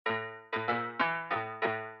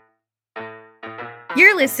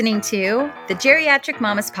You're listening to the Geriatric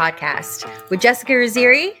Mamas Podcast with Jessica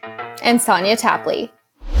Raziri and Sonia Tapley.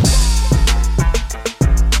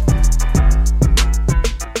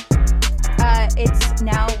 It's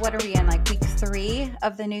now, what are we in, like week 3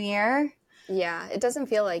 of the new year? Yeah, it doesn't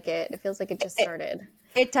feel like it. It feels like it just started.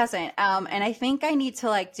 It doesn't. And I think I need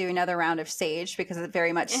to do another round of Sage because it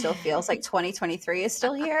very much still feels like 2023 is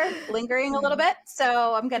still here, lingering a little bit.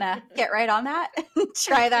 So I'm going to get right on that and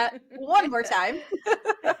try that one more time.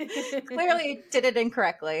 Clearly did it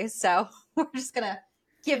incorrectly. So we're just going to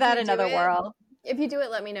give that another whirl. If you do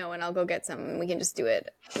it, let me know and I'll go get some and we can just do it.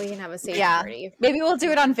 We can have a Sage party. Maybe we'll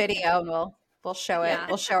do it on video and we'll show it. Yeah.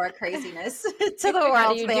 We'll show our craziness to the world.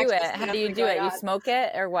 How do you do it? How do you do it? You smoke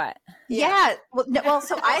it or what? Yeah. Well,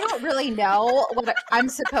 so I don't really know what I'm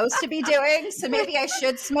supposed to be doing. So maybe I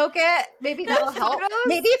should smoke it. Maybe that'll help.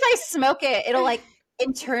 Maybe if I smoke it, it'll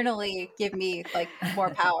internally give me more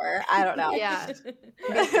power. I don't know. Yeah.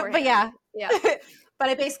 But yeah. But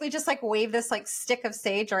I basically just wave this stick of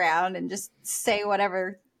sage around and just say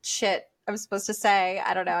whatever shit I'm supposed to say.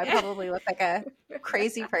 I don't know. I probably look like a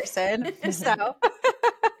crazy person. So,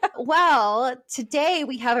 well, today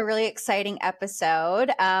we have a really exciting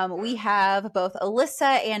episode. We have both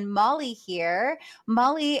Alyssa and Molly here.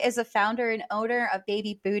 Molly is a founder and owner of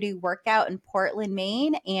Baby Booty Workout in Portland,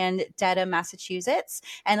 Maine and Dedham, Massachusetts.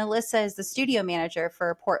 And Alyssa is the studio manager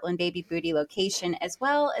for Portland Baby Booty location, as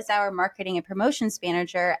well as our marketing and promotions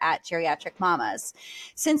manager at Geriatric Mamas.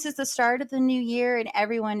 Since it's the start of the new year and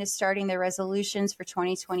everyone is starting their resolutions for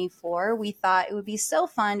 2024, we thought it would be so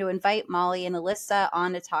fun to invite Molly and Alyssa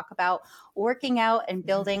on to talk about working out and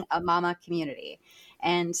building a mama community.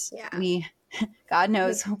 And God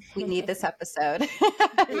knows we need this episode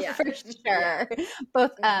for sure. Yeah.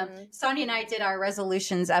 Both Sonia and I did our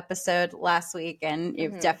resolutions episode last week, and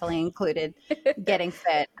you've definitely included getting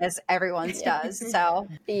fit, as everyone's does. So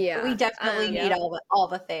we definitely need all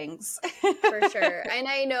the things. For sure. And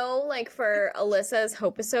I know for Alyssa's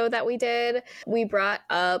Hope episode that we did, we brought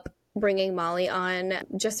up bringing Molly on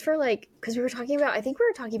just for because we were talking about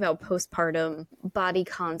postpartum body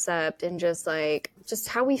concept and just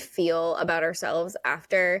how we feel about ourselves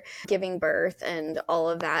after giving birth and all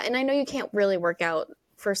of that. And I know you can't really work out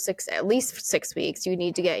for at least 6 weeks. You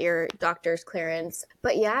need to get your doctor's clearance.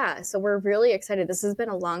 But so we're really excited. This has been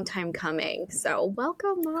a long time coming. So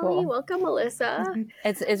welcome, Molly. Cool. Welcome, Alyssa.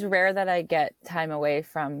 It's rare that I get time away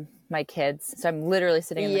from my kids. So I'm literally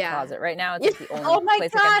sitting in the closet right now. It's the only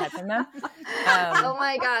place I can hide from them. Oh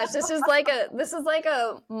my gosh. This is like a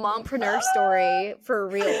mompreneur story for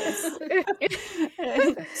reals.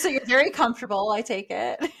 So you're very comfortable, I take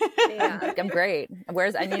it. Yeah. I'm great.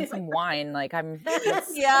 I need some wine.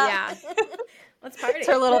 Let's party. It's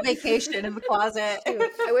our little vacation in the closet.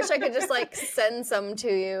 I wish I could just send some to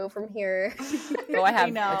you from here. Oh, I have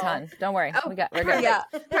a ton. Don't worry. We're good. Yeah,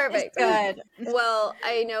 perfect. Good. Well,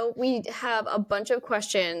 I know we have a bunch of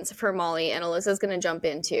questions for Molly, and Alyssa's going to jump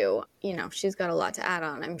into. She's got a lot to add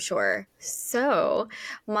on, I'm sure. So,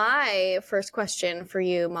 my first question for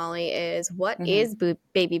you, Molly, is what is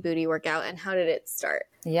Baby Booty Workout, and how did it start?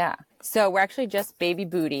 Yeah. So we're actually just Baby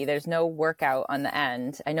Booty. There's no workout on the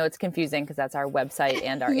end. I know it's confusing because that's our website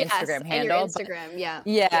and our Instagram handle. And your Instagram,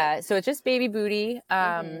 Yeah. So it's just Baby Booty.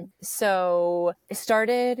 So it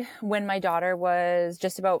started when my daughter was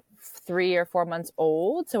just about 3 or 4 months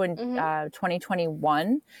old. So in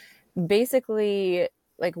 2021, basically,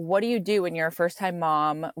 what do you do when you're a first-time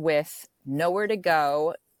mom with nowhere to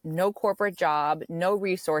go, no corporate job, no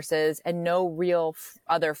resources, and no real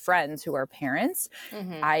other friends who are parents?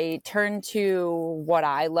 I turned to what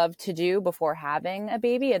I loved to do before having a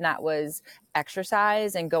baby, and that was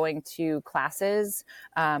exercise and going to classes.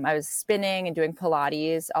 I was spinning and doing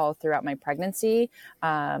Pilates all throughout my pregnancy.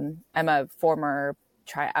 I'm a former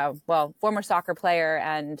soccer player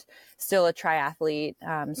and still a triathlete.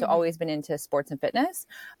 So always been into sports and fitness.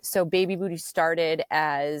 So Baby Booty started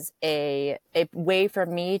as a way for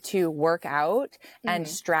me to work out and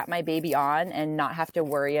strap my baby on and not have to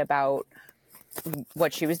worry about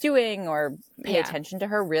what she was doing or pay attention to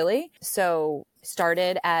her, really. So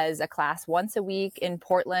started as a class once a week in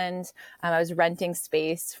Portland. I was renting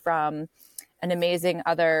space from an amazing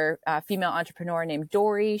other female entrepreneur named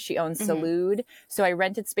Dory. She owns Salud. So I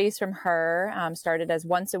rented space from her, started as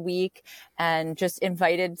once a week, and just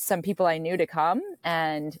invited some people I knew to come.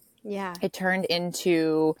 And it turned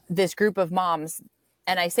into this group of moms.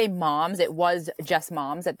 And I say moms, it was just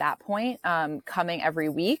moms at that point, coming every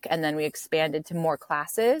week. And then we expanded to more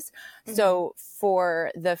classes. So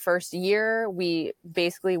for the first year, we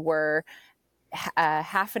basically were a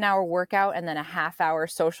half an hour workout and then a half hour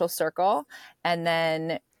social circle. And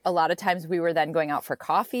then a lot of times we were then going out for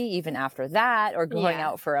coffee even after that, or going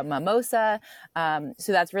out for a mimosa.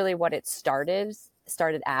 So that's really what it started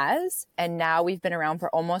as. And now we've been around for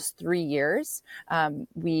almost 3 years.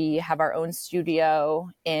 We have our own studio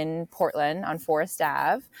in Portland on Forest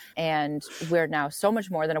Ave, and we're now so much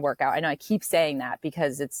more than a workout. I know I keep saying that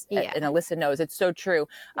because it's, and Alyssa knows it's so true.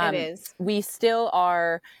 It is. We still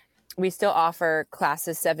offer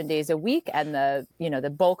classes 7 days a week, and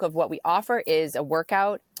the bulk of what we offer is a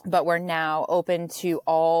workout, but we're now open to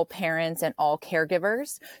all parents and all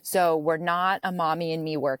caregivers. So we're not a mommy and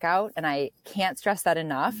me workout. And I can't stress that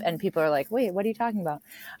enough. And people are like, wait, what are you talking about?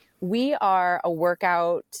 We are a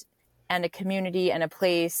workout and a community and a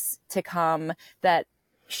place to come that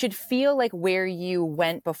should feel like where you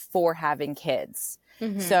went before having kids.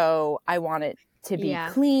 So I want it to be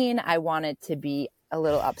clean. I want it to be a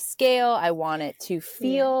little upscale. I want it to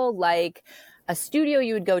feel like a studio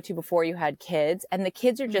you would go to before you had kids, and the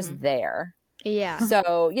kids are just there. Yeah.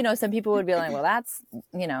 So, some people would be like, well, that's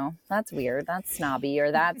weird. That's snobby, or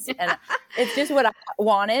and it's just what I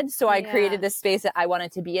wanted. So I created this space that I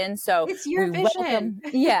wanted to be in. So it's your vision.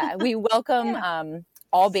 We welcome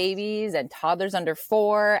all babies and toddlers under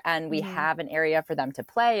 4, and we have an area for them to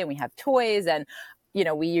play, and we have toys, and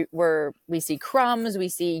we see crumbs, we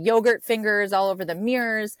see yogurt fingers all over the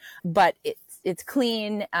mirrors, but it's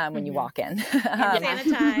clean when you walk in.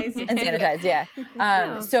 Sanitized.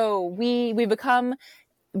 So we've become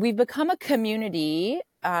a community,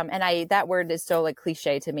 and that word is so like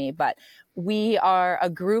cliche to me, but we are a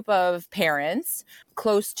group of parents,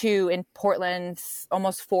 close to, in Portland,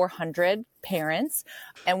 almost 400 parents,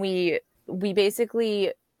 and we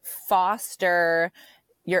basically foster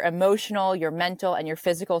your emotional, your mental, and your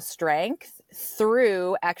physical strength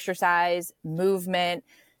through exercise, movement,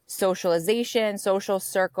 socialization, social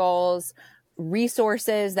circles,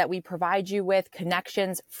 resources that we provide you with,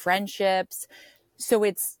 connections, friendships. So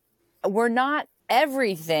we're not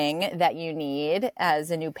everything that you need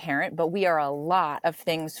as a new parent, but we are a lot of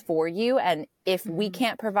things for you. And if we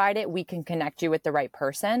can't provide it, we can connect you with the right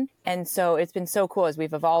person. And so it's been so cool as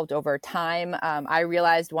we've evolved over time. I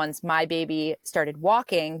realized once my baby started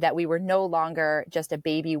walking that we were no longer just a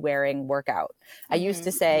baby wearing workout. I used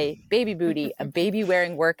to say baby booty, a baby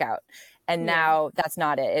wearing workout. And now that's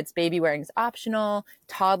not it. It's baby wearing is optional,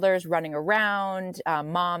 toddlers running around,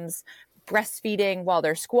 moms breastfeeding while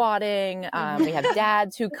they're squatting. We have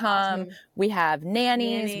dads who come. We have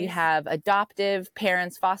nannies. We have adoptive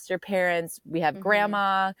parents, foster parents. We have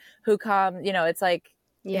grandma who come. It's like,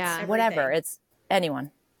 it's whatever. It's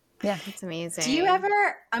anyone. Yeah. It's amazing. Do you ever,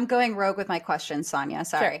 I'm going rogue with my question, Sonia,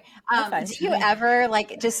 sorry. Sure. Do you ever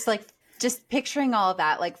just picturing all of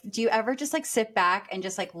that, like, do you ever just like sit back and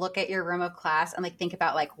just like look at your room of class and like think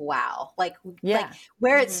about like, wow, like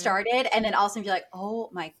where it started, and then also be like,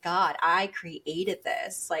 oh my God, I created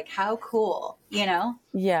this. Like, how cool,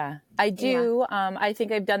 Yeah, I do. I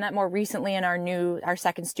think I've done that more recently in our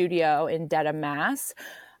second studio in Dedham, Mass.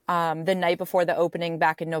 The night before the opening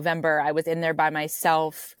back in November, I was in there by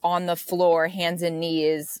myself on the floor, hands and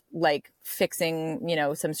knees, like fixing,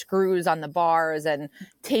 some screws on the bars and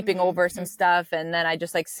taping over some stuff. And then I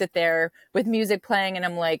just like sit there with music playing, and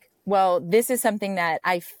I'm like, well, this is something that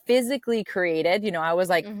I physically created. I was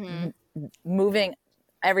like moving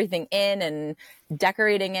everything in and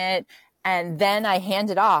decorating it. And then I hand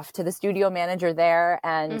it off to the studio manager there.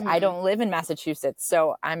 And I don't live in Massachusetts,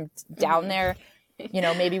 so I'm down there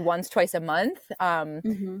maybe once, twice a month.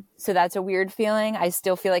 So that's a weird feeling. I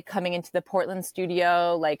still feel like coming into the Portland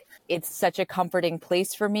studio, like it's such a comforting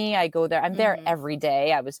place for me. I go there. I'm there every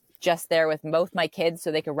day. I was just there with both my kids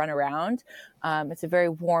so they could run around. It's a very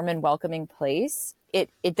warm and welcoming place.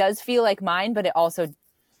 It does feel like mine, but it also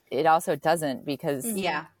doesn't, because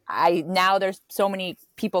now there's so many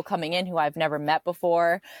people coming in who I've never met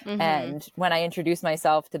before. And when I introduce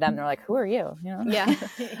myself to them, they're like, who are you? Yeah.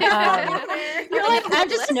 You're like, I'm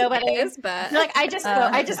just nobody. But you're like, I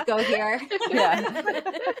just go here.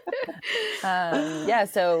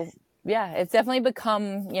 So it's definitely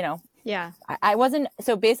become, I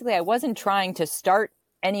wasn't trying to start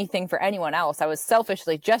anything for anyone else. I was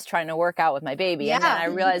selfishly just trying to work out with my baby. And then I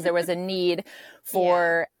realized there was a need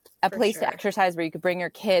for a place to exercise where you could bring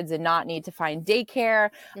your kids and not need to find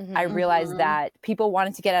daycare. I realized that people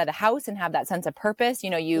wanted to get out of the house and have that sense of purpose.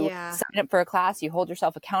 You sign up for a class, you hold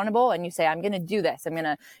yourself accountable, and you say, I'm going to do this. I'm going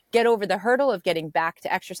to get over the hurdle of getting back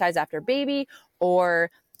to exercise after baby,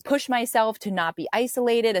 or push myself to not be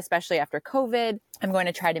isolated, especially after COVID. I'm going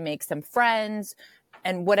to try to make some friends.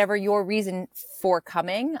 And whatever your reason for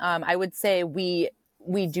coming, I would say we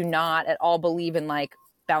do not at all believe in like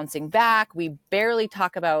bouncing back. We barely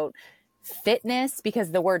talk about fitness,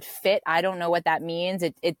 because the word fit, I don't know what that means.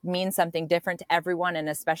 It means something different to everyone. And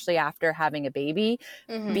especially after having a baby,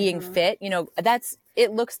 being fit,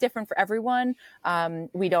 it looks different for everyone.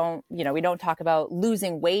 We don't talk about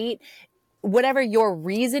losing weight. Whatever your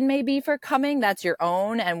reason may be for coming, that's your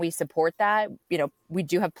own. And we support that. We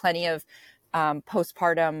do have plenty of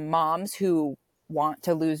postpartum moms who want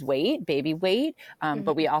to lose weight, baby weight.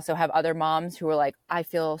 But we also have other moms who are like, I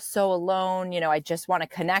feel so alone. I just want to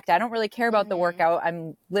connect. I don't really care about the workout.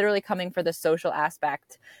 I'm literally coming for the social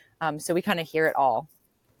aspect. So we kind of hear it all.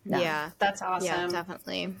 Yeah, that's awesome. Yeah,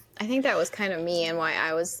 definitely. I think that was kind of me and why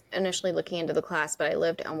I was initially looking into the class, but I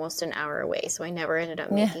lived almost an hour away, so I never ended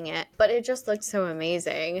up making it. But it just looked so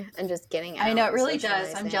amazing, and just getting out. I know, it really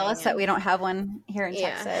does. I'm jealous that we don't have one here in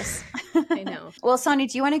Texas. I know. Well, Sonia,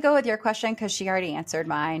 do you want to go with your question? Because she already answered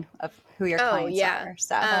mine of who your clients are.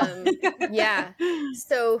 So.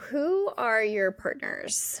 So who are your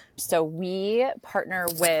partners? So we partner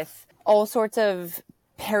with all sorts of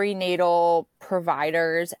perinatal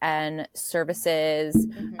providers and services,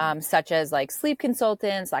 such as like sleep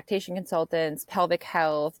consultants, lactation consultants, pelvic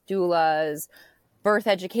health, doulas, birth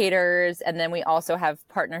educators. And then we also have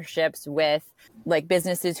partnerships with like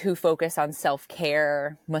businesses who focus on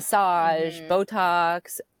self-care, massage,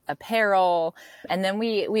 Botox, apparel. And then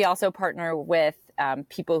we also partner with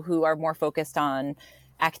people who are more focused on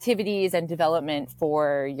activities and development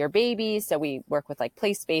for your baby. So we work with like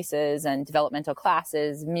play spaces and developmental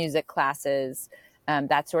classes, music classes,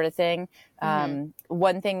 that sort of thing.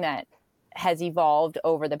 One thing that has evolved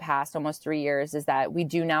over the past almost 3 years is that we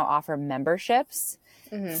do now offer memberships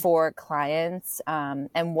for clients.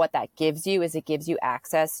 And what that gives you is it gives you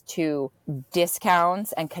access to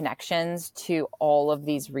discounts and connections to all of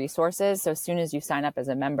these resources. So as soon as you sign up as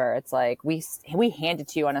a member, it's like we hand it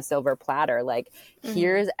to you on a silver platter. Like,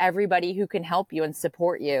 here's everybody who can help you and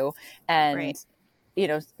support you. And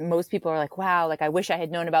most people are like, wow, like I wish I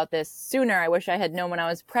had known about this sooner. I wish I had known when I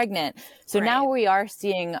was pregnant. So now we are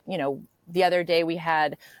seeing, the other day we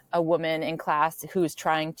had a woman in class who's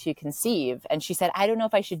trying to conceive, and she said, I don't know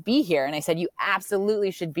if I should be here. And I said, you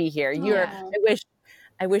absolutely should be here.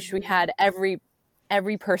 I wish we had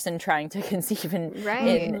every person trying to conceive in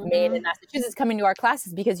Maine and Massachusetts coming to our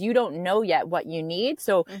classes, because you don't know yet what you need.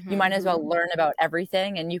 So you might as well learn about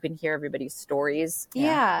everything, and you can hear everybody's stories.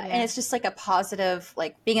 Yeah. And it's just like a positive,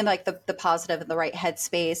 like being in like the positive and the right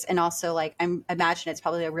headspace. And also like, I imagine it's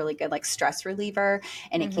probably a really good like stress reliever,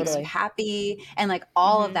 and it keeps you happy. And like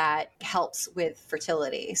all of that helps with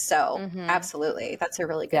fertility. So absolutely. That's a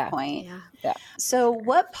really good point. Yeah. So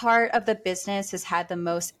what part of the business has had the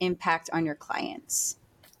most impact on your clients?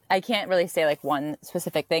 I can't really say like one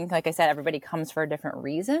specific thing. Like I said, everybody comes for a different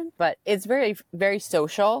reason, but it's very, very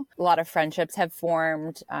social. A lot of friendships have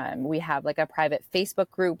formed. We have like a private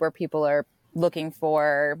Facebook group where people are looking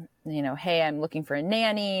for, hey, I'm looking for a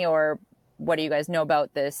nanny, or what do you guys know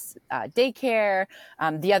about this daycare?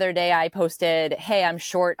 The other day I posted, hey, I'm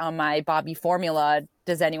short on my Bobby formula.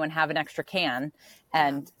 Does anyone have an extra can?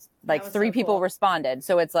 And like 3 people responded.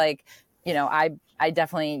 So it's like, I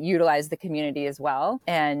definitely utilize the community as well.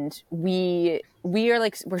 And we're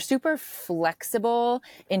super flexible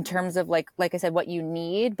in terms of like I said, what you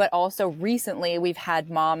need. But also recently we've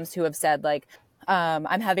had moms who have said like,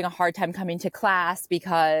 I'm having a hard time coming to class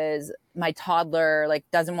because my toddler like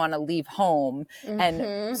doesn't want to leave home.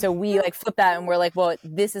 And so we like flip that, and we're like, well,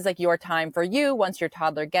 this is like your time for you. Once your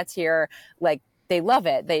toddler gets here, like they love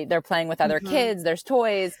it. They're playing with other kids. There's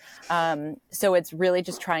toys. So it's really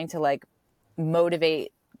just trying to like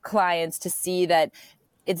motivate clients to see that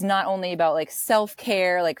it's not only about like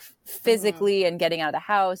self-care, like physically and getting out of the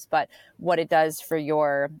house, but what it does for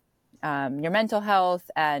your mental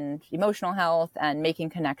health and emotional health and making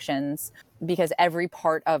connections, because every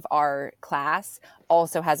part of our class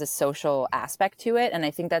also has a social aspect to it. And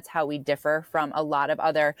I think that's how we differ from a lot of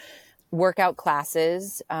other workout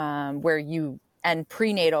classes, and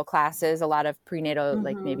prenatal classes, a lot of prenatal,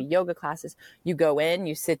 like maybe yoga classes, you go in,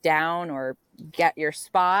 you sit down or get your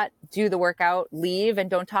spot, do the workout, leave, and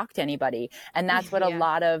don't talk to anybody. And that's what a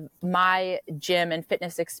lot of my gym and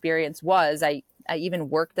fitness experience was. I even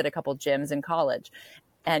worked at a couple gyms in college,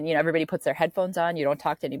 and, everybody puts their headphones on. You don't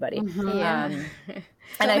talk to anybody.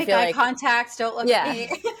 And I feel like contact, don't look at me.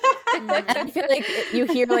 And I feel like you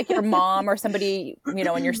hear like your mom or somebody,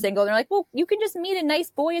 when you're single, they're like, well, you can just meet a nice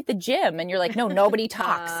boy at the gym. And you're like, no, nobody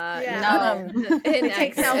talks.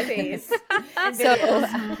 Take selfies. So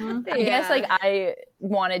I guess like I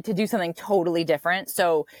wanted to do something totally different.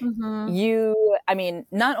 So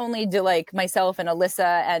not only do like myself and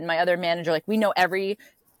Alyssa and my other manager, like we know every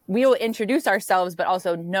we will introduce ourselves, but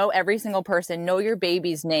also know every single person, know your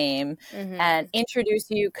baby's name, and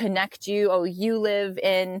introduce you, connect you. Oh, you live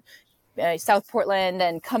in South Portland,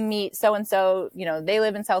 and come meet so-and-so, they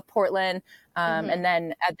live in South Portland. And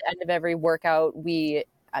then at the end of every workout, we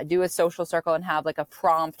do a social circle and have like a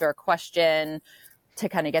prompt or a question to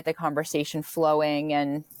kind of get the conversation flowing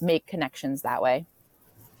and make connections that way.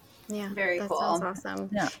 Yeah, very that cool. sounds awesome.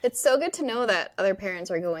 Yeah. It's so good to know that other parents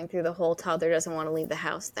are going through the whole toddler doesn't want to leave the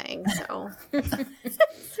house thing. So,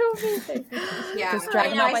 so amazing. Yeah, Just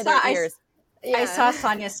drag them out by their ears. I saw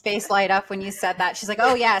Sonia's face light up when you said that. She's like,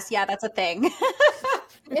 "Oh yes, yeah, that's a thing."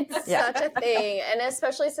 It's such a thing, and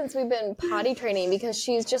especially since we've been potty training, because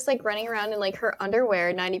she's just like running around in like her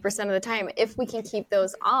underwear 90% of the time, if we can keep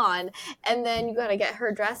those on. And then you gotta get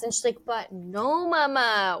her dressed, and she's like, "But no,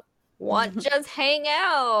 mama, want just hang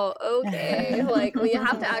out, okay?" Like, we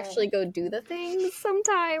have to actually go do the things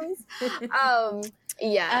sometimes.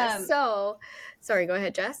 So sorry, go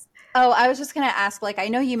ahead, Jess. Oh, I was just going to ask, like, I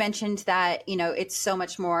know you mentioned that, it's so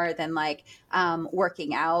much more than like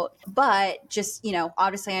working out, but just,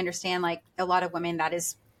 obviously I understand like a lot of women, that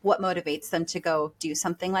is what motivates them to go do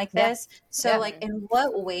something like this. So like, in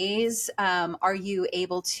what ways are you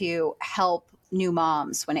able to help new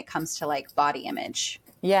moms when it comes to like body image?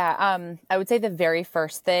 Yeah, I would say the very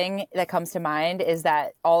first thing that comes to mind is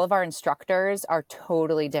that all of our instructors are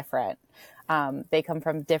totally different. They come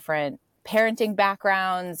from different parenting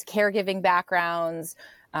backgrounds, caregiving backgrounds,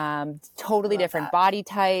 totally different body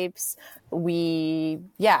types. It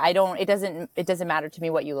doesn't matter to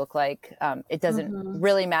me what you look like. It doesn't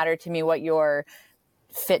really matter to me what your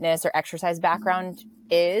fitness or exercise background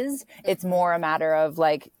is. It's more a matter of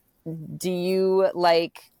like, do you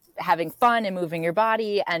like having fun and moving your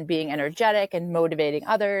body and being energetic and motivating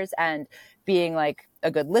others and being like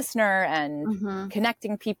a good listener and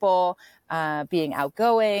connecting people, being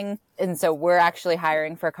outgoing. And so we're actually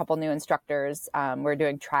hiring for a couple new instructors. We're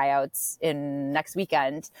doing tryouts in next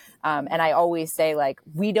weekend. And I always say, like,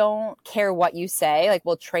 we don't care what you say. Like,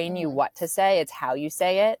 we'll train you what to say. It's how you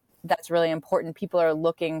say it. That's really important. People are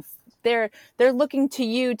looking, they're looking to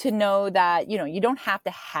you to know that, you don't have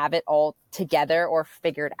to have it all together or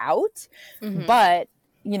figured out, but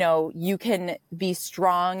you can be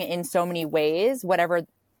strong in so many ways, whatever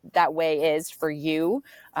that way is for you.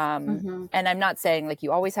 And I'm not saying like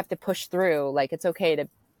you always have to push through, like it's okay to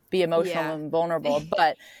be emotional and vulnerable,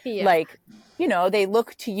 but like, they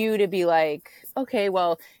look to you to be like, okay,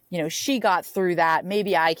 well, she got through that.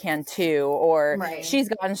 Maybe I can too. Or she's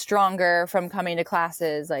gotten stronger from coming to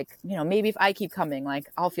classes. Like, maybe if I keep coming, like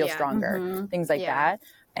I'll feel stronger, things like that.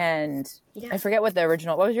 And I forget what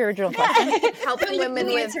was your original question? Helping women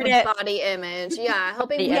with body image. Yeah,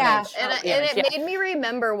 helping women. And it made me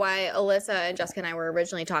remember why Alyssa and Jessica and I were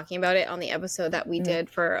originally talking about it on the episode that we did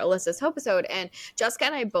for Alyssa's Hopisode. And Jessica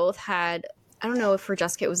and I both had, I don't know if for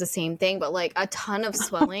Jessica it was the same thing, but like a ton of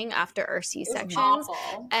swelling after our C-sections.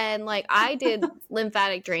 And like I did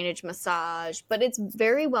lymphatic drainage massage, but it's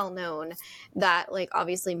very well known that like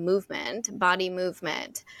obviously body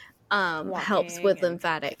movement helps with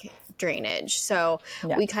lymphatic drainage. So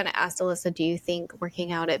we kind of asked Alyssa, do you think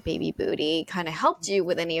working out at Baby Booty kind of helped you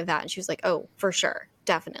with any of that? And she was like, oh, for sure.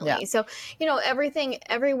 Definitely. So,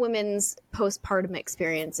 every woman's postpartum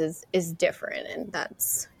experience is different, and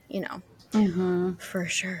that's, for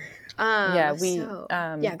sure. Go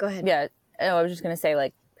ahead. Yeah. I was just going to say,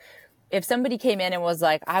 like, if somebody came in and was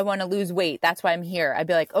like, I want to lose weight, that's why I'm here. I'd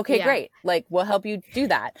be like, okay, great. Like, we'll help you do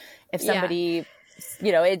that. If somebody,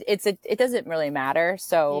 it doesn't really matter.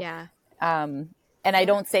 So, and I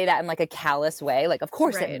don't say that in like a callous way. Like, of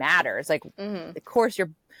course it matters. Like, of course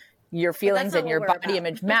your feelings and your body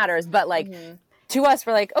image matters. But like, to us,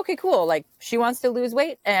 we're like, okay, cool. Like, she wants to lose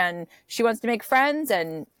weight and she wants to make friends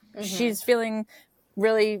and she's feeling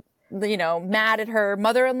really, mad at her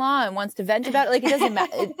mother-in-law and wants to vent about it. Like, it doesn't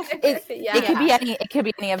matter. It could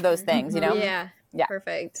be any of those things, Yeah.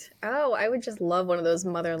 Perfect. Oh, I would just love one of those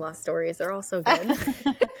mother-in-law stories. They're all so good.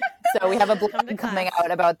 So we have a blog coming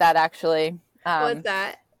out about that, actually. What's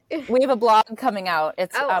that? We have a blog coming out.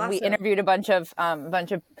 It's awesome. We interviewed a bunch of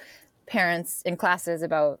parents in classes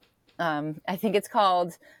about I think it's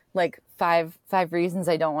called like five reasons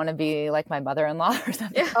I don't want to be like my mother-in-law or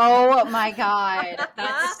something. Oh my God.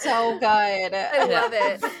 That's so good. I love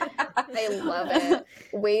it. I love it.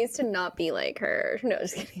 Ways to not be like her. No,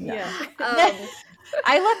 just kidding. Yeah.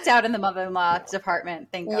 I lucked out in the mother-in-law department.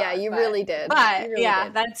 Thank God. Yeah, you really did. But really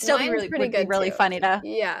did. that'd still be really funny to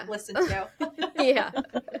listen to. Yeah.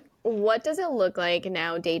 What does it look like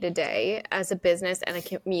now day to day as a business and a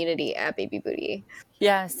community at Baby Booty?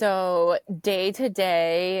 Yeah, so day to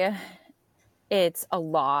day, It's a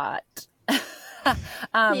lot.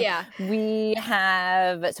 Yeah. We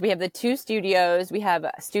have the 2 studios. We have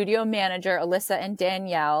a studio manager, Alyssa and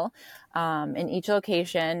Danielle, in each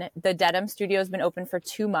location. The Dedham studio has been open for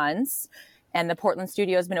 2 months, and the Portland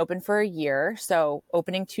studio has been open for a year. So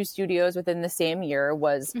opening 2 studios within the same year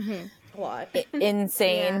was a lot.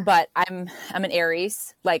 insane. Yeah. But I'm an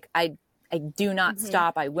Aries. Like I do not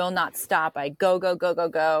stop. I will not stop. I go.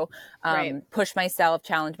 Right. Push myself,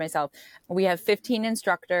 challenge myself. We have 15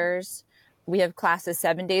 instructors. We have classes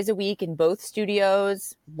 7 days a week in both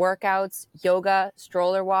studios, workouts, yoga,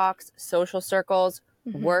 stroller walks, social circles,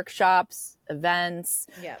 workshops, events.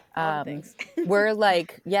 Yeah. All the things. We're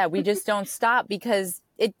like, we just don't stop because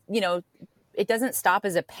it doesn't stop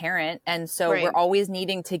as a parent. And so we're always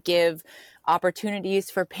needing to give opportunities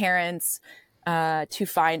for parents to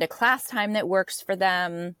find a class time that works for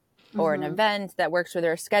them or an event that works for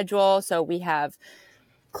their schedule. So we have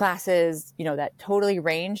classes, that totally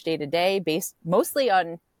range day to day based mostly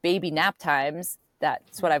on baby nap times.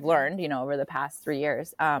 That's what I've learned, over the past 3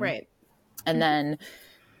 years. Right. And then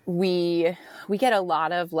we get a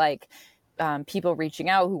lot of like people reaching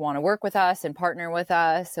out who want to work with us and partner with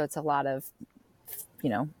us. So it's a lot of,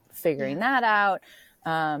 figuring that out.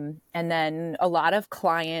 And then a lot of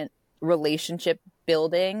client relationship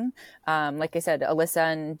building. Like I said,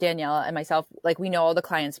 Alyssa and Danielle and myself, like we know all the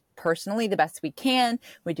clients personally the best we can.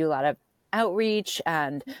 We do a lot of outreach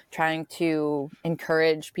and trying to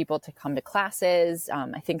encourage people to come to classes.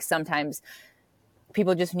 I think sometimes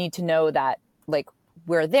people just need to know that like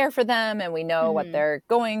we're there for them and we know what they're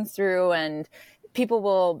going through. And people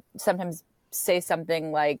will sometimes say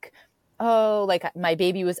something like, oh, like my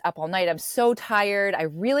baby was up all night. I'm so tired. I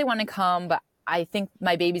really want to come, but I think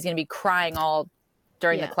my baby's going to be crying all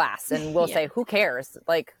during the class. And we'll say, who cares?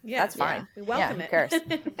 Like, that's fine. We welcome who it. cares?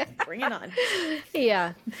 Bring it on.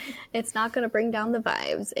 Yeah. It's not going to bring down the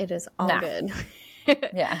vibes. It is all good.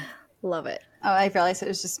 Yeah. Love it. Oh, I realized it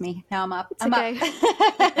was just me. Now I'm up. It's okay.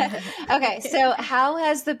 Up. Okay. So how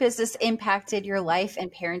has the business impacted your life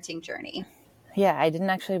and parenting journey? Yeah, I didn't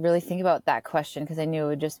actually really think about that question because I knew it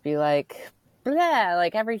would just be like, blah,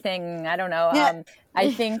 like everything. I don't know. Yeah.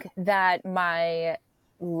 I think that my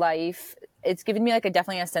life, it's given me like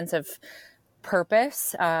definitely a sense of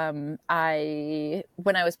purpose. When I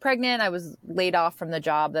was pregnant, I was laid off from the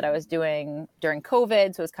job that I was doing during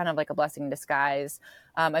COVID. So it was kind of like a blessing in disguise.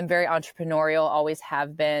 I'm very entrepreneurial, always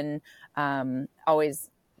have been, always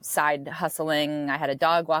side hustling. I had a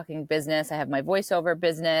dog walking business. I have my voiceover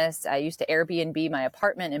business. I used to Airbnb my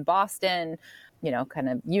apartment in Boston, kind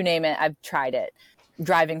of, you name it. I've tried it.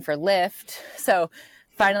 Driving for Lyft. So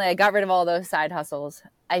finally I got rid of all those side hustles.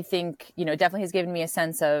 I think, definitely has given me a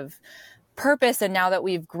sense of purpose. And now that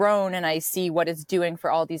we've grown and I see what it's doing for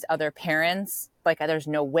all these other parents, like there's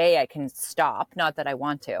no way I can stop. Not that I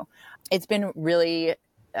want to. It's been really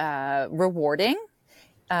rewarding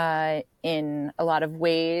in a lot of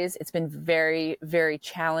ways. It's been very, very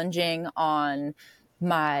challenging on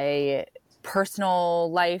my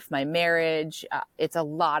personal life, my marriage. It's a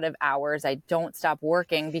lot of hours. I don't stop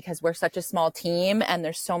working because we're such a small team and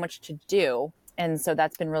there's so much to do. And so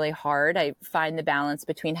that's been really hard. I find the balance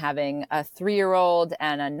between having a 3-year-old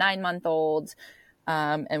and a 9-month-old,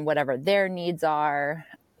 and whatever their needs are,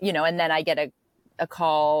 and then I get a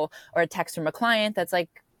call or a text from a client that's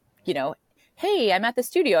like, hey, I'm at the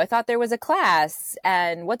studio. I thought there was a class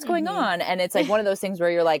and what's going on? And it's like one of those things where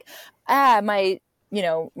you're like, my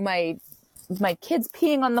kid's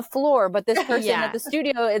peeing on the floor, but this person at the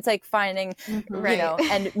studio, it's like finding,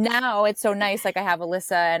 and now it's so nice. Like I have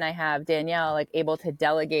Alyssa and I have Danielle, like able to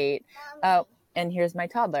delegate. Oh, and here's my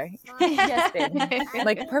toddler. Yes, babe.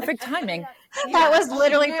 Like perfect timing. That was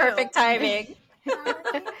literally perfect timing.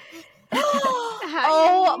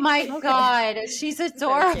 Oh my God. She's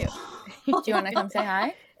adorable. Do you want to come say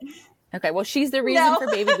hi? Okay. Well, she's the reason for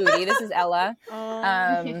Baby Booty. This is Ella.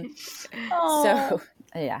 So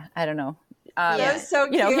yeah, I don't know. That's so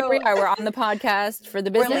cute. Here we are. We're on the podcast for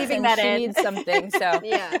the business. We're leaving and that she in. needs something. So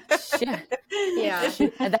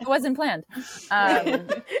that wasn't planned.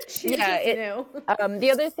 The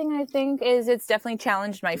other thing I think is it's definitely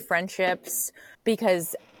challenged my friendships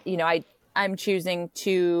because I'm choosing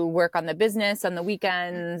to work on the business on the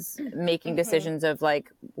weekends, making decisions of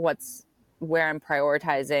like where I'm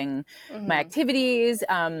prioritizing my activities.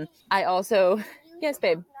 I also, yes,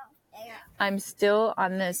 babe. I'm still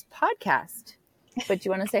on this podcast, but do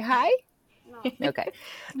you want to say hi? No. Okay.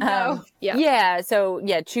 So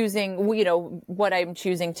choosing, what I'm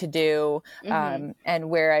choosing to do, and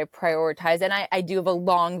where I prioritize. And I do have a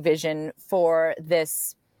long vision for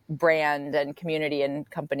this brand and community and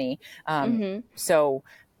company. So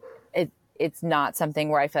it's not something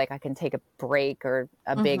where I feel like I can take a break or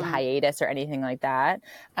a big hiatus or anything like that.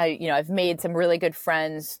 I've made some really good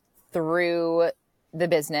friends through the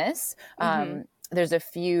business. There's a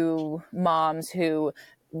few moms who,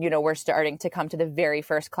 were starting to come to the very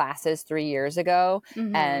first classes 3 years ago,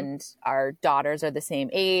 and our daughters are the same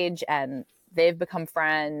age and they've become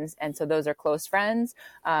friends. And so those are close friends.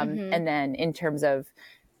 And then in terms of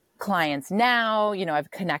clients now,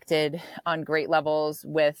 I've connected on great levels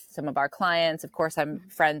with some of our clients. Of course, I'm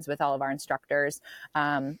friends with all of our instructors.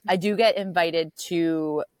 I do get invited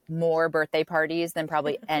to more birthday parties than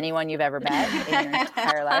probably anyone you've ever met in your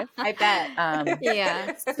entire life. I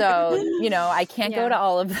bet. So, I can't go to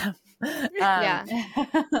all of them.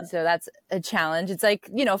 So that's a challenge. It's like,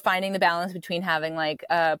 finding the balance between having like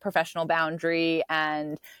a professional boundary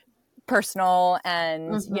and personal,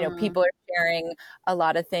 and people are sharing a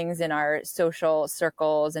lot of things in our social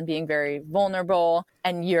circles and being very vulnerable,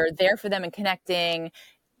 and you're there for them and connecting.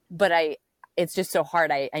 But it's just so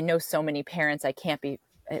hard. I know so many parents. I can't be,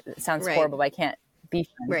 it sounds horrible, but I can't be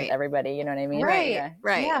friends with everybody. You know what I mean? Right.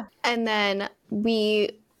 Yeah. And then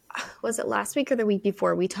was it last week or the week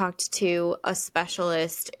before, we talked to a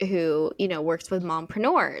specialist who, works with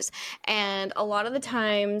mompreneurs. And a lot of the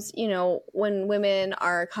times, when women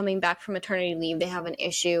are coming back from maternity leave, they have an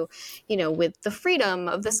issue, with the freedom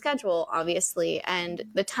of the schedule, obviously, and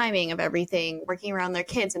the timing of everything, working around their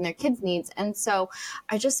kids and their kids' needs. And so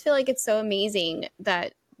I just feel like it's so amazing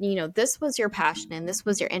that, this was your passion and this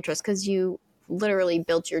was your interest, because you literally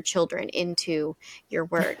built your children into your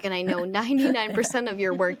work. And I know 99% of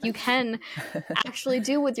your work you can actually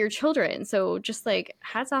do with your children. So just like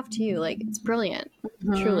hats off to you. Like, it's brilliant.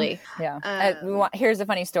 Truly. Yeah. Here's a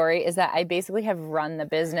funny story is that I basically have run the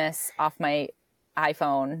business off my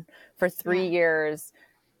iPhone for 3 years.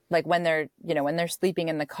 Like when they're sleeping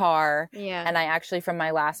in the car. Yeah. And I actually, from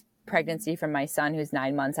my last pregnancy from my son, who's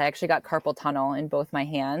 9 months, I actually got carpal tunnel in both my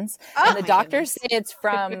hands. And the doctors say it's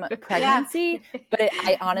from pregnancy, but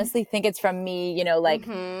I honestly think it's from me,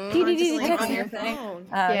 PDD on your phone.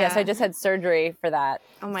 Yes, I just had surgery for that.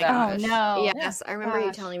 Oh my gosh. Oh no. Yes, I remember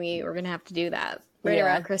you telling me you were going to have to do that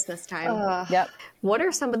around Christmas time. Yep. What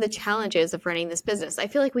are some of the challenges of running this business? I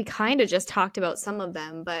feel like we kind of just talked about some of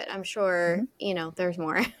them, but I'm sure, there's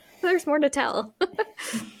more. There's more to tell.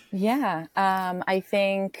 Yeah. I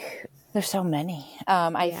think there's so many.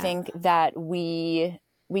 I think that we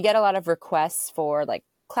get a lot of requests for like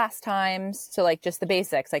class times. So like just the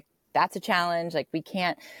basics, like that's a challenge. Like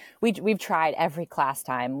we've tried every class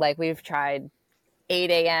time. Like we've tried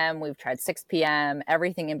 8 a.m., we've tried 6 p.m.,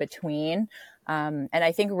 everything in between. And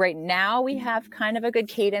I think right now we have kind of a good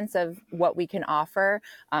cadence of what we can offer.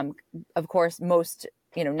 Of course,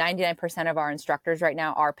 99% of our instructors right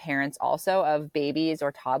now are parents also of babies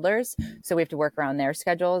or toddlers. So we have to work around their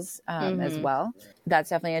schedules as well. That's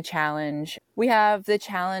definitely a challenge. We have the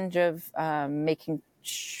challenge of making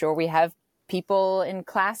sure we have people in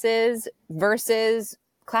classes versus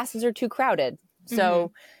classes are too crowded.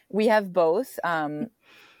 So we have both.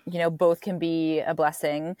 Both can be a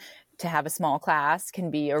blessing. To have a small class can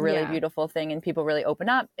be a really beautiful thing, and people really open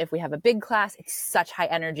up. If we have a big class, it's such high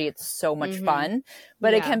energy. It's so much fun,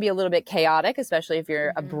 but it can be a little bit chaotic, especially if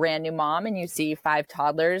you're a brand new mom and you see 5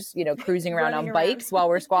 toddlers, cruising around on bikes while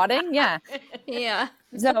we're squatting. Yeah.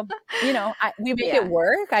 So, we make it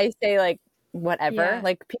work. I say like, whatever,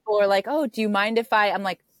 like people are like, oh, do you mind if I'm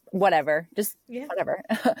like, whatever, just whatever.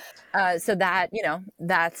 So that,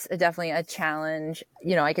 that's definitely a challenge.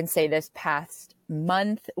 I can say this past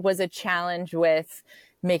month was a challenge with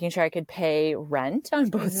making sure I could pay rent on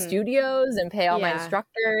both studios and pay all my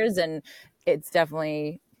instructors. And it's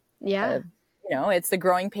definitely, it's the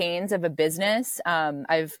growing pains of a business.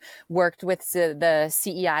 I've worked with the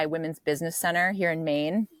CEI Women's Business Center here in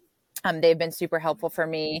Maine. They've been super helpful for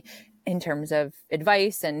me in terms of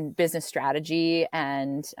advice and business strategy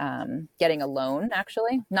and getting a loan,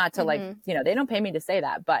 actually. Not to they don't pay me to say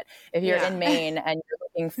that, but if you're in Maine and you're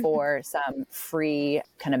looking for some free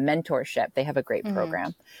kind of mentorship, they have a great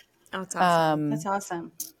program. Oh, that's awesome. That's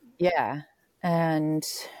awesome. Yeah. And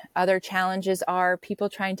other challenges are people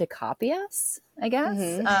trying to copy us, I guess.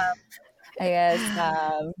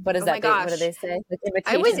 What is that? What do they say? Like,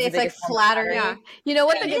 I would say it's like flattery. Yeah. You know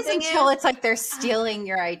what the good good thing until is? it's like they're stealing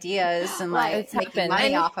your ideas and like making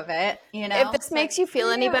money off of it. If this makes you feel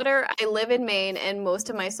any better, I live in Maine and most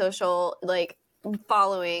of my social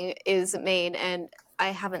following is Maine, and I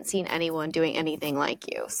haven't seen anyone doing anything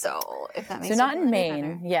like you. So if that makes you not feel in any Maine,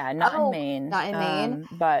 better. not in Maine, Not in Maine,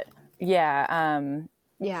 but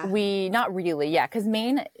Yeah. We not really, yeah, because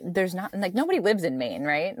Maine, there's not like nobody lives in Maine,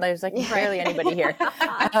 right? There's like barely anybody here.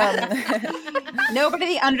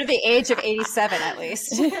 Nobody under the age of 87, at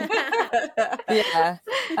least. Yeah.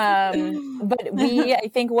 But I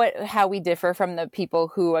think how we differ from the people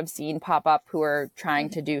who I've seen pop up who are trying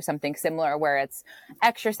to do something similar where it's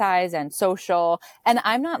exercise and social. And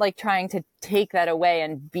I'm not like trying to take that away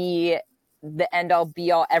and be the end all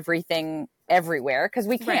be all everything everywhere, because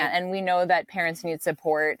we can't. Right. And we know that parents need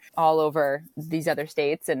support all over these other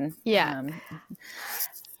states. And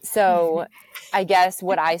so I guess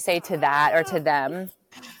what I say to that or to them.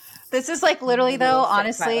 This is like literally though,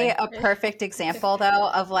 honestly, a perfect example though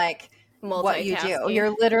of like what you do.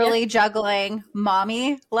 You're literally juggling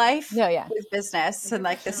mommy life with business. And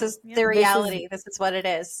like, this is the reality. This is what it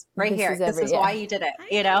is right here. This is why you did it,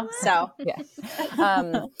 you know? So,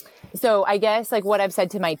 so I guess like what I've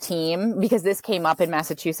said to my team, because this came up in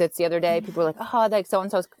Massachusetts the other day, people were like, oh, like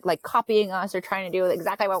so-and-so's like copying us or trying to do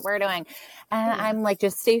exactly what we're doing. And I'm like,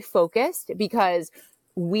 just stay focused, because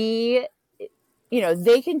they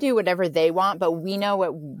can do whatever they want, but we know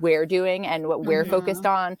what we're doing and what we're focused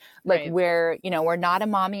on. Like we're not a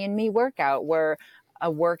mommy and me workout. We're a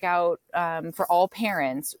workout for all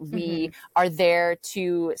parents. We are there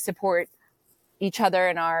to support each other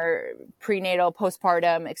in our prenatal,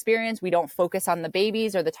 postpartum experience. We don't focus on the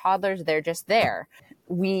babies or the toddlers. They're just there.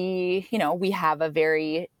 We have a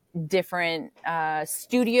very different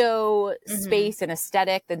studio space and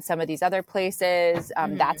aesthetic than some of these other places.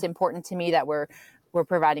 That's important to me, that we're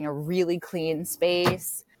providing a really clean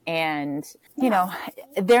space. And,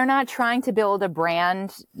 they're not trying to build a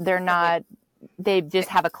brand. They just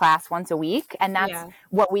have a class once a week. And that's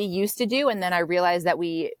what we used to do. And then I realized that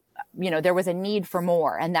there was a need for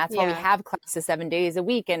more. And that's why we have classes 7 days a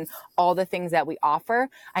week and all the things that we offer.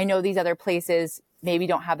 I know these other places maybe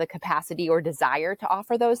don't have the capacity or desire to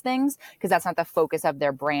offer those things because that's not the focus of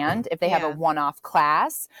their brand. If they have a one-off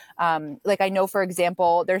class, like I know, for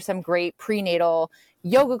example, there's some great prenatal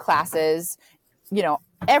yoga classes,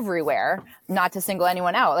 everywhere, not to single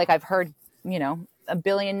anyone out. Like I've heard, a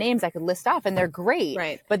billion names I could list off and they're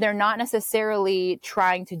great, but they're not necessarily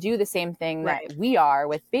trying to do the same thing that we are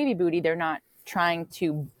with Baby Booty. They're not trying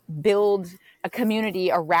to build a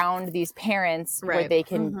community around these parents where they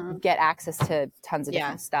can get access to tons of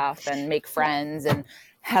different stuff and make friends and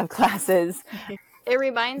have classes. It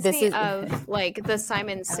reminds me of like the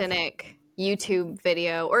Simon Sinek YouTube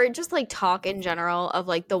video, or just like talk in general of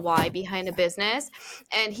like the why behind a business.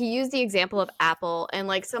 And he used the example of Apple and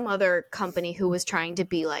like some other company who was trying to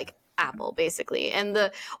be like Apple basically. And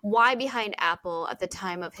the why behind Apple at the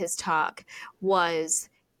time of his talk was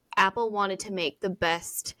Apple wanted to make the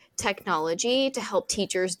best technology to help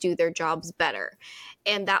teachers do their jobs better.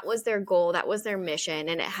 And that was their goal. That was their mission.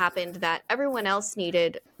 And it happened that everyone else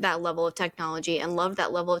needed that level of technology and loved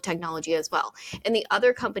that level of technology as well. And the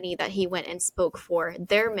other company that he went and spoke for,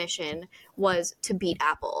 their mission was to beat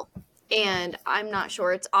Apple. And I'm not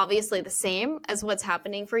sure it's obviously the same as what's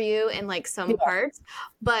happening for you in like some parts,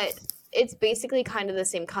 but it's basically kind of the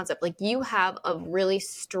same concept. Like you have a really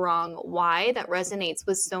strong why that resonates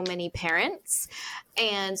with so many parents.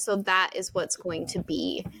 And so that is what's going to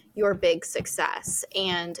be your big success.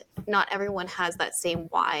 And not everyone has that same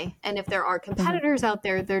why. And if there are competitors out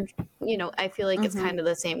there, they're, I feel like it's kind of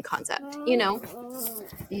the same concept,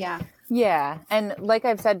 Yeah. Yeah. And like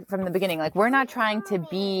I've said from the beginning, like we're not trying to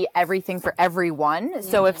be everything for everyone.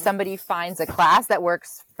 So if somebody finds a class that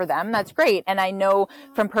works for them, that's great. And I know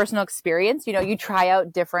from personal experience, you try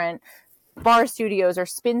out different bar studios or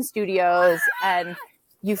spin studios and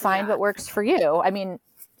you find what works for you. I mean,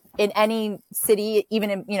 in any city,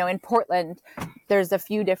 even in Portland, there's a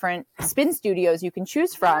few different spin studios you can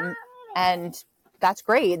choose from. And that's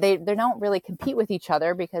great. They don't really compete with each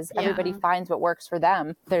other because everybody finds what works for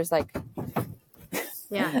them. There's like,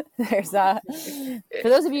 there's for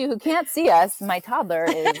those of you who can't see us, my toddler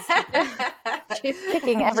is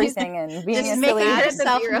kicking everything and being just a silly. making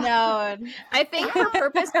herself known. I think her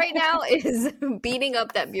purpose right now is beating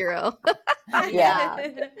up that bureau.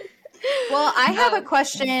 Well, I have a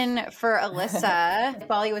question for Alyssa.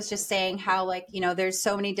 Molly was just saying how, like, there's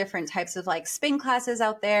so many different types of like spin classes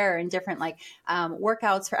out there and different like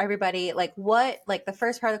workouts for everybody. Like the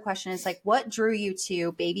first part of the question is like, what drew you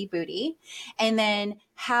to Baby Booty? And then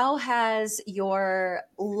how has your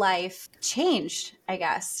life changed, I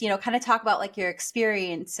guess, kind of talk about like your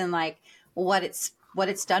experience and like what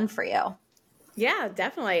it's done for you. Yeah,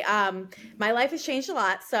 definitely. My life has changed a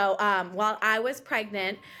lot. So while I was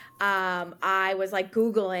pregnant, I was like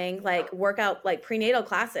Googling like workout, like prenatal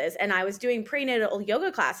classes, and I was doing prenatal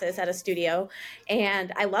yoga classes at a studio,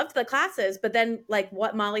 and I loved the classes. But then like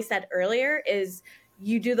what Molly said earlier is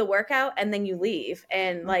you do the workout and then you leave.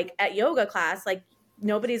 And like at yoga class, like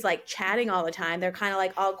nobody's like chatting all the time. They're kind of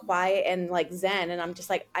like all quiet and like zen. And I'm just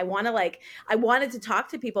like, I wanted to talk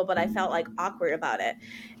to people, but I felt like awkward about it.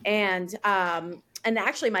 And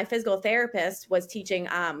actually my physical therapist was teaching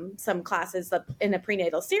some classes in a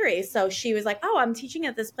prenatal series. So she was like, oh, I'm teaching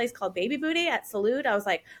at this place called Baby Booty at Salute. I was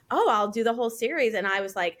like, oh, I'll do the whole series. And I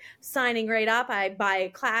was like signing right up. I buy a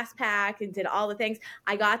class pack and did all the things.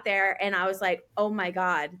 I got there and I was like, oh my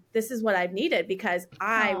God, this is what I've needed, because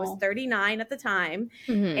I was 39 at the time.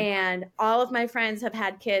 And all of my friends have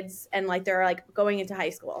had kids and like they're like going into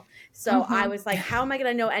high school. So I was like, how am I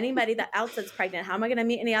going to know anybody else that's pregnant? How am I going to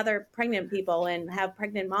meet any other pregnant people and have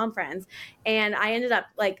pregnant mom friends? And I ended up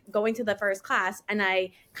like going to the first class, and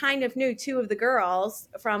I kind of knew two of the girls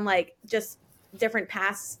from like just different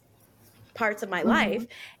past parts of my life.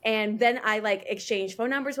 And then I like exchanged phone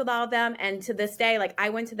numbers with all of them. And to this day, like I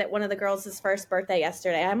went to one of the girls' first birthday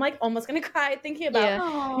yesterday. I'm like almost going to cry thinking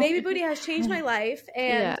about Baby Booty has changed my life.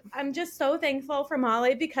 And I'm just so thankful for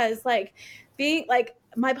Molly, because like being like,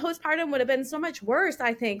 my postpartum would have been so much worse,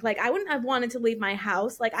 I think. Like I wouldn't have wanted to leave my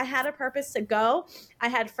house. Like I had a purpose to go. I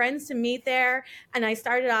had friends to meet there. And I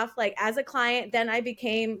started off like as a client. Then I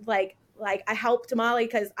became like I helped Molly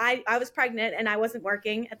because I was pregnant and I wasn't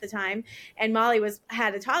working at the time. And Molly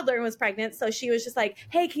had a toddler and was pregnant. So she was just like,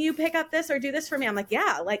 hey, can you pick up this or do this for me? I'm like,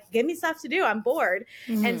 yeah, like give me stuff to do. I'm bored.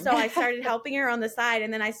 And so I started helping her on the side.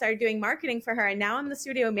 And then I started doing marketing for her. And now I'm the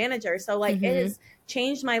studio manager. So like it has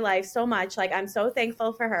changed my life so much. Like I'm so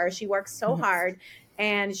thankful for her. She works so hard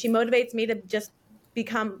and she motivates me to just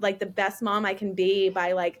become like the best mom I can be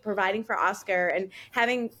by like providing for Oscar and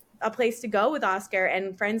having a place to go with Oscar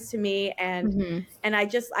and friends to meet. And I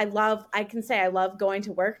can say I love going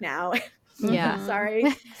to work now. Sorry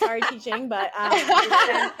teaching, but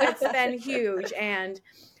it's been huge. And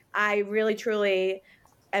I really, truly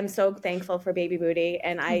am so thankful for Baby Booty,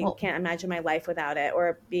 and I can't imagine my life without it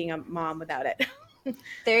or being a mom without it.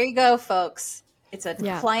 There you go, folks. It's a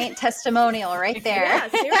client testimonial right there. Yeah,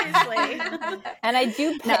 seriously. And I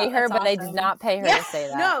do pay her, but I did not pay her to say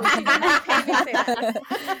that. No, she did not pay me to say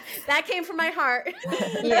that. That came from my heart.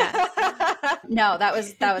 No, that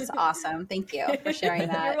was awesome. Thank you for sharing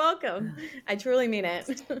that. You're welcome. I truly mean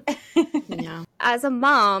it. As a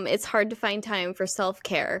mom, it's hard to find time for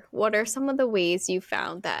self-care. What are some of the ways you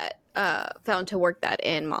found to work that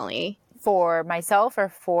in, Molly? For myself or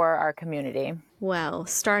for our community? Well,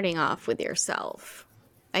 starting off with yourself,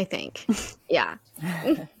 I think. Yeah.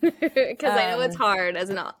 Because I know it's hard as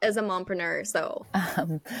a mompreneur. So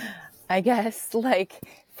I guess like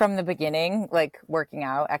from the beginning, like working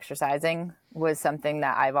out, exercising was something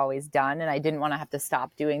that I've always done. And I didn't want to have to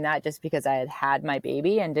stop doing that just because I had my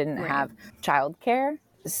baby and didn't have childcare.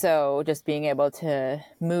 So just being able to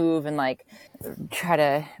move and like try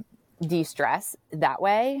to de-stress that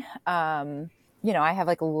way. I have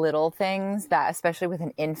like little things that, especially with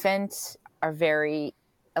an infant, are a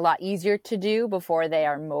lot easier to do before they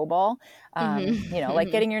are mobile.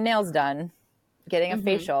 Like getting your nails done, getting a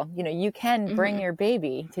facial, you can bring your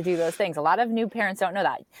baby to do those things. A lot of new parents don't know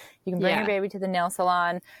that. You can bring your baby to the nail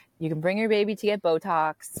salon. You can bring your baby to get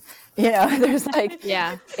Botox. There's like,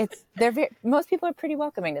 most people are pretty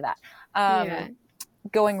welcoming to that.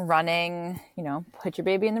 Going running, put your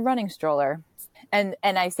baby in the running stroller. And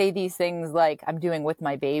I say these things like I'm doing with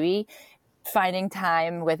my baby. Finding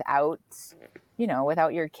time without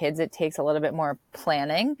your kids, it takes a little bit more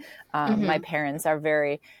planning. My parents are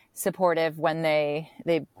very supportive when they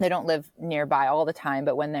don't live nearby all the time,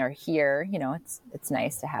 but when they're here, it's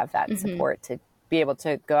nice to have that support to be able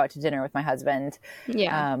to go out to dinner with my husband.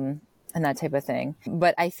 And that type of thing.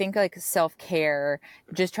 But I think like self-care,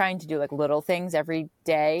 just trying to do like little things every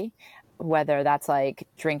day, whether that's like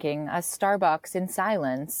drinking a Starbucks in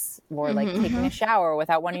silence or like taking a shower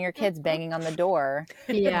without one of your kids banging on the door.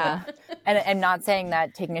 And not saying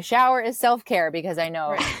that taking a shower is self-care, because I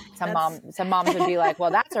know some moms would be like,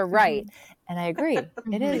 well, that's a right. And I agree.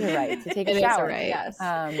 It is a right to take a shower. Yes.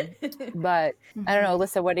 But I don't know,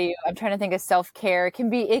 Alyssa, I'm trying to think of self-care. It can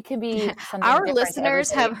be something Our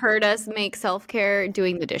listeners have heard us make self-care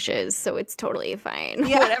doing the dishes, so it's totally fine.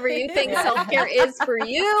 Whatever you think self-care is for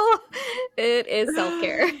you, it is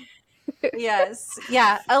self-care. Yes.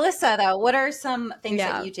 Yeah. Alyssa, though, what are some things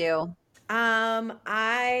that you do?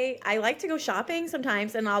 I like to go shopping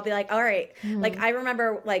sometimes, and I'll be like, all right, like I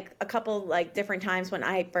remember like a couple like different times when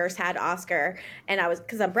I first had Oscar, and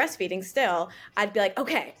because I'm breastfeeding still, I'd be like,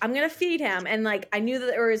 okay, I'm gonna feed him, and like I knew that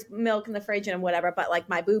there was milk in the fridge and whatever, but like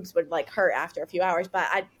my boobs would like hurt after a few hours, but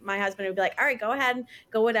my husband would be like, all right, go ahead and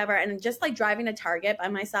go whatever, and just like driving to Target by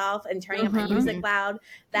myself and turning up my music loud,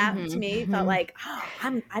 that to me felt like, oh,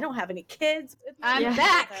 I don't have any kids. I'm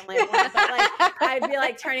back. But like I'd be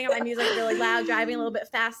like turning up my music really loud, driving a little bit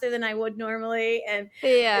faster than I would normally, and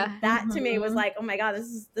that to me was like, oh my god,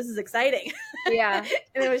 this is exciting. Yeah.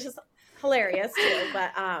 And it was just hilarious too.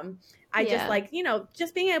 But I just like, you know,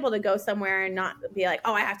 just being able to go somewhere and not be like,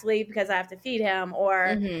 oh, I have to leave because I have to feed him,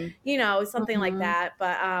 or you know, something like that.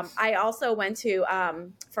 But I also went to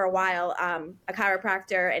for a while a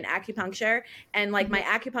chiropractor and acupuncture, and like my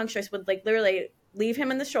acupuncturist would like literally leave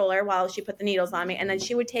him in the stroller while she put the needles on me, and then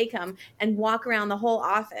she would take him and walk around the whole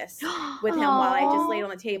office with him while I just laid on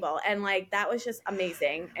the table, and like that was just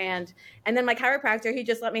amazing. And then my chiropractor, he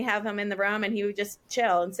just let me have him in the room, and he would just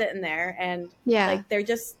chill and sit in there, and like they're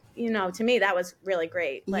just, you know, to me that was really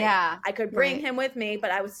great. Like, I could bring him with me,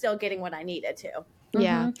 but I was still getting what I needed to.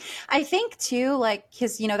 Yeah. I think too, like,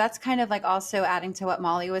 because, you know, that's kind of like also adding to what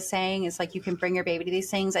Molly was saying is like, you can bring your baby to these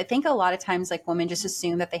things. I think a lot of times like women just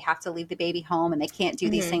assume that they have to leave the baby home and they can't do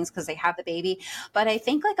these things because they have the baby. But I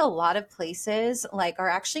think like a lot of places like are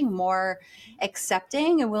actually more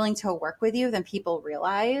accepting and willing to work with you than people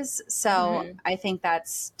realize. So I think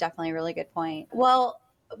that's definitely a really good point. Well,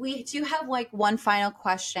 we do have like one final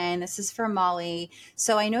question. This is for Molly.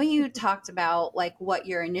 So I know you talked about like what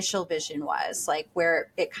your initial vision was, like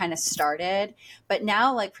where it kind of started, but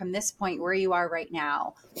now like from this point where you are right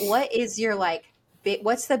now, what is your like,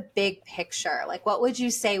 what's the big picture? Like, what would you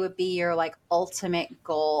say would be your like ultimate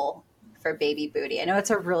goal for Baby Booty? I know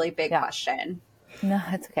it's a really big question. No,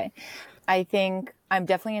 that's okay. I think I'm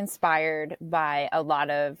definitely inspired by a lot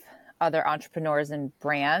of other entrepreneurs and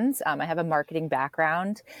brands. I have a marketing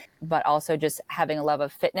background, but also just having a love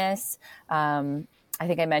of fitness. I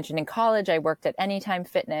think I mentioned in college, I worked at Anytime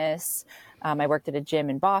Fitness. I worked at a gym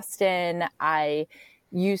in Boston. I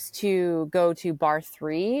used to go to Bar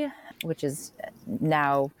 3, which is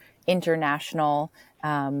now international,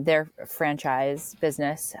 their franchise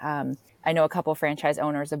business. I know a couple franchise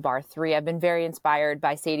owners of Bar 3. I've been very inspired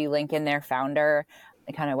by Sadie Lincoln, their founder,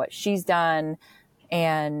 and kind of what she's done.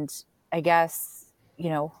 And I guess, you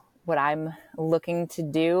know, what I'm looking to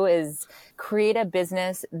do is create a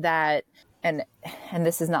business that, and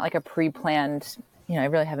this is not like a pre-planned, you know, I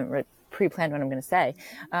really haven't pre-planned what I'm going to say.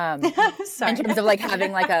 In terms of like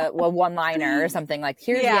having like a one-liner or something like,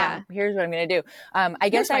 here's what I'm going to do. I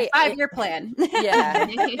guess my 5-year plan.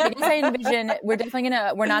 I guess I envision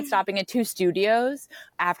we're not stopping at 2 studios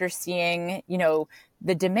after seeing, you know,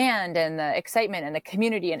 the demand and the excitement and the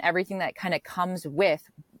community and everything that kind of comes with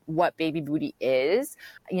what Baby Booty is,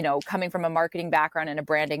 you know, coming from a marketing background and a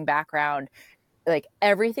branding background, like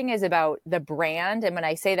everything is about the brand. And when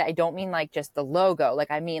I say that, I don't mean like just the logo.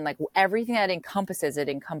 Like, I mean like everything that encompasses, it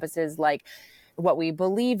encompasses like what we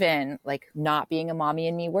believe in, like not being a mommy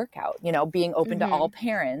and me workout, you know, being open to all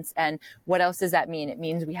parents. And what else does that mean? It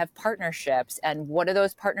means we have partnerships. And what do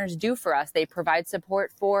those partners do for us? They provide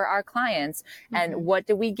support for our clients. And what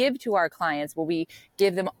do we give to our clients? Well, we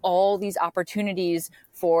give them all these opportunities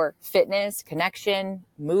for fitness, connection,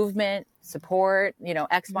 movement, support, you know,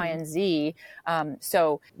 X, Y, and Z.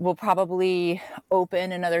 So we'll probably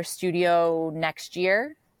open another studio next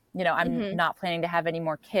year. You know, I'm not planning to have any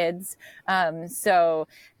more kids. So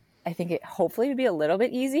I think it hopefully would be a little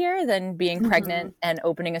bit easier than being pregnant and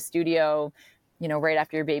opening a studio, you know, right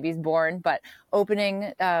after your baby's born, but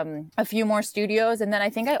opening a few more studios. And then I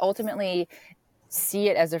think I ultimately see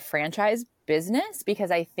it as a franchise business,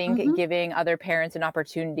 because I think giving other parents an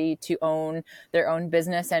opportunity to own their own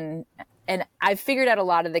business, and I've figured out a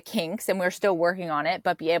lot of the kinks and we're still working on it,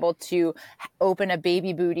 but be able to open a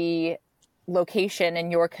Baby Booty location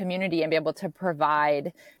in your community and be able to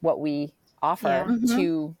provide what we offer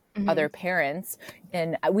to other parents.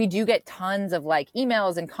 And we do get tons of like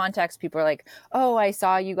emails and contacts. People are like, oh, I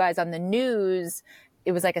saw you guys on the news.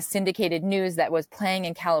 It was like a syndicated news that was playing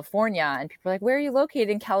in California. And people are like, where are you located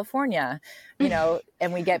in California? You know,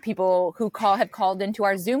 and we get people who have called into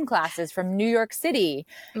our Zoom classes from New York City.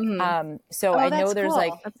 So I know there's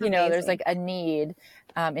like, you know, there's like a need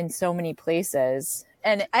in so many places.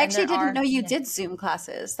 And I actually didn't know you did Zoom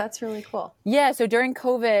classes. That's really cool. Yeah. So during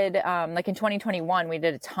COVID, like in 2021, we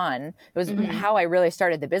did a ton. It was how I really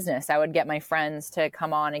started the business. I would get my friends to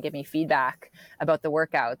come on and give me feedback about the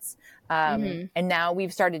workouts. And now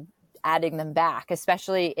we've started adding them back,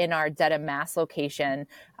 especially in our Dedham, Mass location.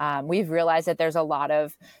 We've realized that there's a lot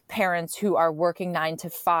of parents who are working 9 to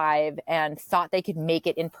 5 and thought they could make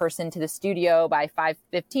it in person to the studio by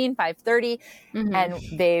 5:15, 5:30. And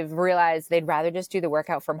they've realized they'd rather just do the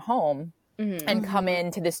workout from home and come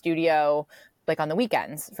into the studio like on the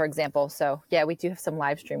weekends, for example. So yeah, we do have some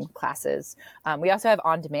live stream classes. We also have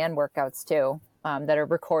on-demand workouts too, that are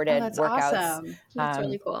recorded that's workouts. awesome. That's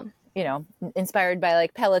really cool. You know, inspired by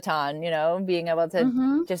like Peloton, you know, being able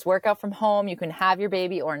to just work out from home. You can have your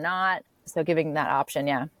baby or not. So giving that option.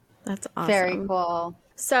 Yeah. That's awesome. Very cool.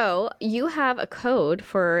 So you have a code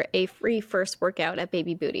for a free first workout at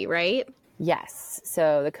Baby Booty, right? Yes.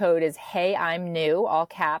 So the code is Hey, I'm New, all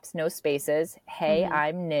caps, no spaces. Hey,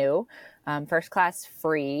 I'm New. First class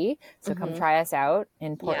free. So come try us out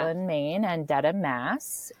in Portland, Maine and Dedham,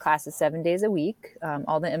 Mass. Class is 7 days a week.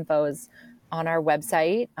 All the info is on our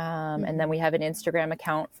website. And then we have an Instagram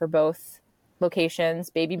account for both locations,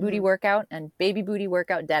 Baby Booty Workout and Baby Booty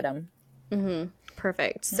Workout Dedham.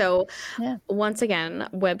 Perfect. So once again,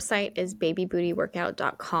 website is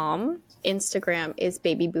babybootyworkout.com. Instagram is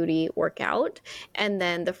babybootyworkout. And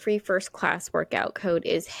then the free first class workout code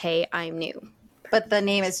is Hey, I'm New. But the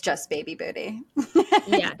name is just Baby Booty.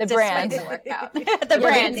 Yeah, The brand. The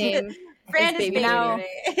brand name. Brand is Baby Booty.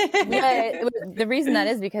 The reason that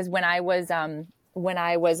is because when I was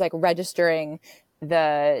like registering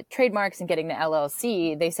the trademarks and getting the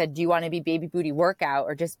LLC, they said, do you want to be Baby Booty Workout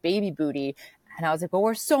or just Baby Booty? And I was like, well,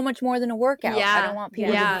 we're so much more than a workout. I don't want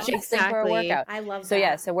people to just think we're a workout. I love that. So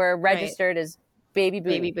yeah, so we're registered as Baby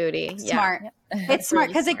Booty. Baby Booty. Smart. It's smart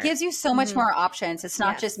because it gives you so much more options. It's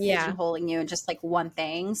not just Yeah. pigeonholing you in just like one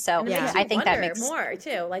thing. So And it makes you I think that wonder makes more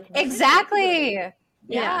too. Like exactly.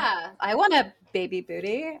 Yeah. I want a baby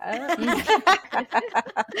booty.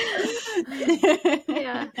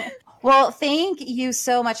 Yeah. Well, thank you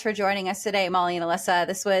so much for joining us today, Molly and Alyssa.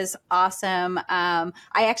 This was awesome. I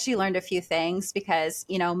actually learned a few things because,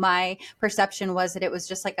 you know, my perception was that it was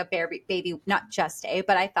just like a baby, not just a,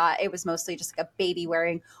 but I thought it was mostly just like a baby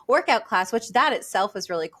wearing workout class, which that itself was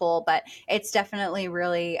really cool. But it's definitely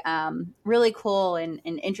really, really cool and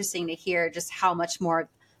interesting to hear just how much more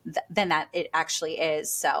than that it actually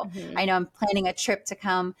is. So I know I'm planning a trip to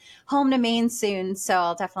come home to Maine soon. So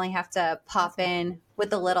I'll definitely have to pop in with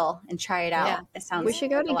the little and try it out. Yeah. It sounds We should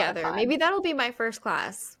go like a lot of together. fun. Maybe that'll be my first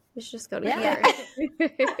class. We should just go together.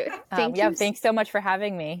 Thanks so much for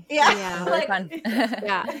having me. Yeah. Really fun.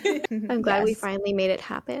 Yeah. I'm glad we finally made it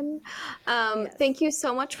happen. Thank you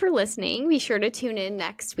so much for listening. Be sure to tune in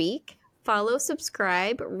next week. Follow,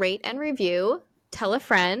 subscribe, rate, and review. Tell a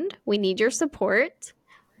friend. We need your support.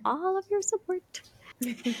 All of your support.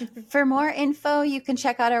 For more info, you can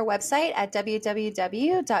check out our website at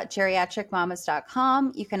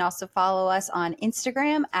www.geriatricmamas.com. You can also follow us on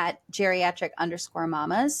Instagram at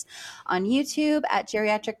geriatric_mamas, on YouTube at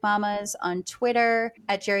geriatric mamas, on Twitter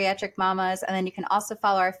at geriatric mamas, and then you can also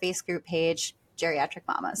follow our Facebook page, Geriatric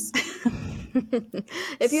Mamas.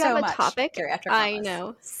 If you So have a much topic, geriatric I mamas.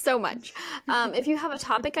 know so much. If you have a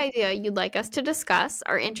topic idea you'd like us to discuss,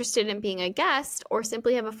 are interested in being a guest, or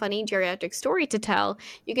simply have a funny geriatric story to tell,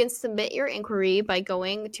 you can submit your inquiry by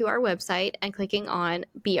going to our website and clicking on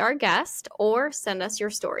Be Our Guest, or send us your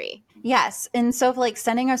story. Yes. And so, like,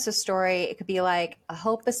 sending us a story, it could be like a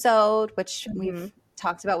hope episode, which we've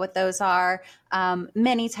talked about what those are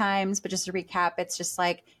many times. But just to recap, it's just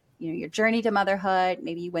like, you know, your journey to motherhood.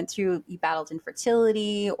 Maybe you battled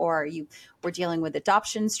infertility, or you were dealing with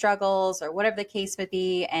adoption struggles, or whatever the case may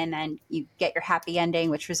be. And then you get your happy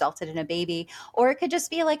ending, which resulted in a baby. Or it could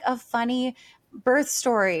just be like a funny birth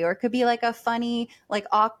story, or it could be like a funny, like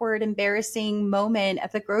awkward, embarrassing moment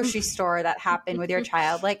at the grocery store that happened with your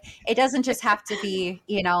child. Like, it doesn't just have to be,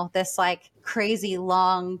 you know, this like crazy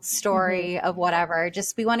long story of whatever.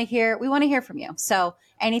 Just, we want to hear from you. So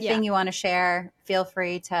anything you want to share, feel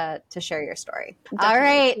free to share your story. Definitely. All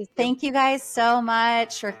right. Thank you guys so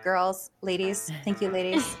much. Or girls, ladies. Thank you,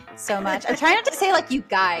 ladies, so much. I'm trying not to say like you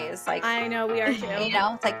guys, like, I know we are too. you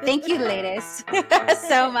know, it's like, thank you, ladies,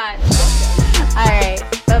 so much. All right.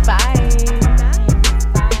 Bye-bye.